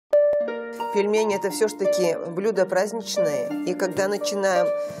Пельмени – это все-таки блюдо праздничное. И когда начинаем,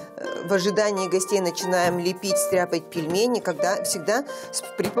 в ожидании гостей начинаем лепить, стряпать пельмени, когда всегда с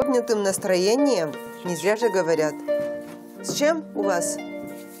приподнятым настроением, не зря же говорят, с чем у вас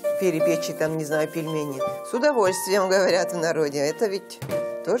перепечь, там, не знаю, пельмени? С удовольствием, говорят в народе. Это ведь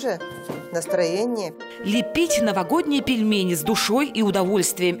тоже настроение. Лепить новогодние пельмени с душой и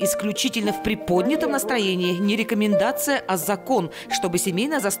удовольствием исключительно в приподнятом настроении не рекомендация, а закон, чтобы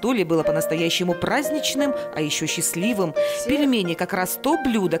семейное застолье было по-настоящему праздничным, а еще счастливым. Пельмени как раз то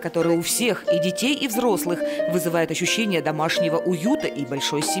блюдо, которое у всех, и детей, и взрослых, вызывает ощущение домашнего уюта и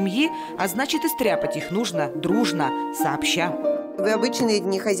большой семьи, а значит и стряпать их нужно дружно, сообща. В обычные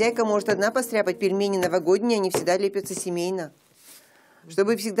дни хозяйка может одна постряпать пельмени новогодние, они всегда лепятся семейно.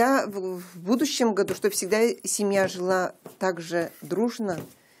 Чтобы всегда в будущем году, чтобы всегда семья жила так же дружно,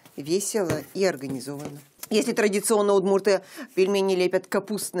 весело и организованно. Если традиционно удмурты пельмени лепят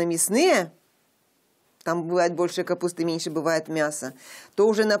капустно-мясные, там бывает больше капусты, меньше бывает мяса, то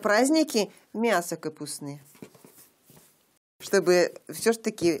уже на праздники мясо капустные. Чтобы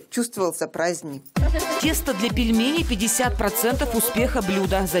все-таки чувствовался праздник. Тесто для пельменей 50% успеха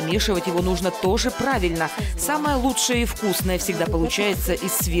блюда. Замешивать его нужно тоже правильно. Самое лучшее и вкусное всегда получается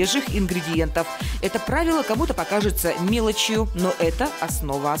из свежих ингредиентов. Это правило кому-то покажется мелочью, но это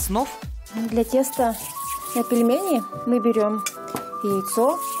основа основ. Для теста на пельмени мы берем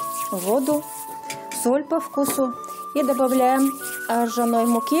яйцо, воду, соль по вкусу. И добавляем ржаной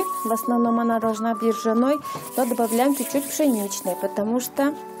муки, в основном она должна быть ржаной, но добавляем чуть-чуть пшеничной, потому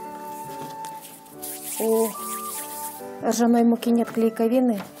что у ржаной муки нет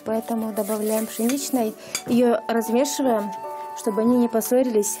клейковины, поэтому добавляем пшеничной. Ее размешиваем, чтобы они не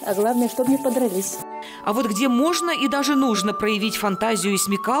поссорились, а главное, чтобы не подрались. А вот где можно и даже нужно проявить фантазию и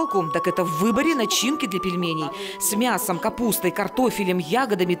смекалку, так это в выборе начинки для пельменей. С мясом, капустой, картофелем,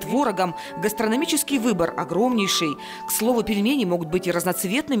 ягодами, творогом. Гастрономический выбор огромнейший. К слову, пельмени могут быть и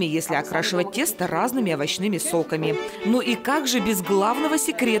разноцветными, если окрашивать тесто разными овощными соками. Ну и как же без главного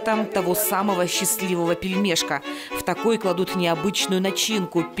секрета того самого счастливого пельмешка? В такой кладут необычную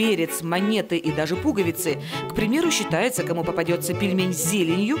начинку, перец, монеты и даже пуговицы. К примеру, считается, кому попадется пельмень с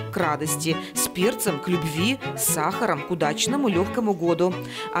зеленью, к радости, с перцем, к любви, с сахаром, к удачному легкому году.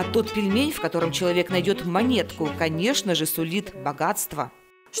 А тот пельмень, в котором человек найдет монетку, конечно же, сулит богатство.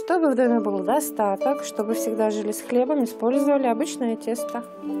 Чтобы в доме был достаток, чтобы всегда жили с хлебом, использовали обычное тесто.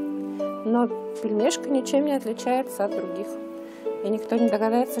 Но пельмешка ничем не отличается от других. И никто не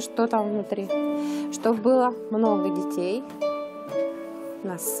догадается, что там внутри. Чтобы было много детей,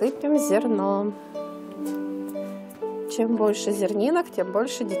 насыпем зерном. Чем больше зернинок, тем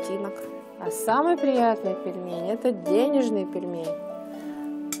больше детинок. А самый приятный пельмень – это денежный пельмень.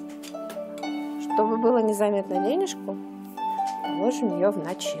 Чтобы было незаметно денежку, положим ее в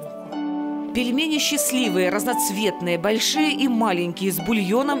начинку. Пельмени счастливые, разноцветные, большие и маленькие, с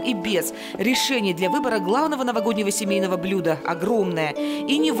бульоном и без. Решение для выбора главного новогоднего семейного блюда огромное.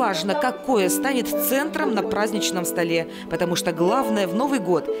 И неважно, какое станет центром на праздничном столе. Потому что главное в Новый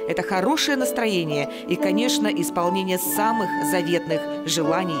год – это хорошее настроение и, конечно, исполнение самых заветных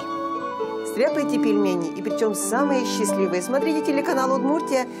желаний. Стряпайте пельмени, и причем самые счастливые. Смотрите телеканал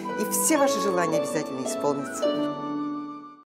 «Удмуртия», и все ваши желания обязательно исполнятся.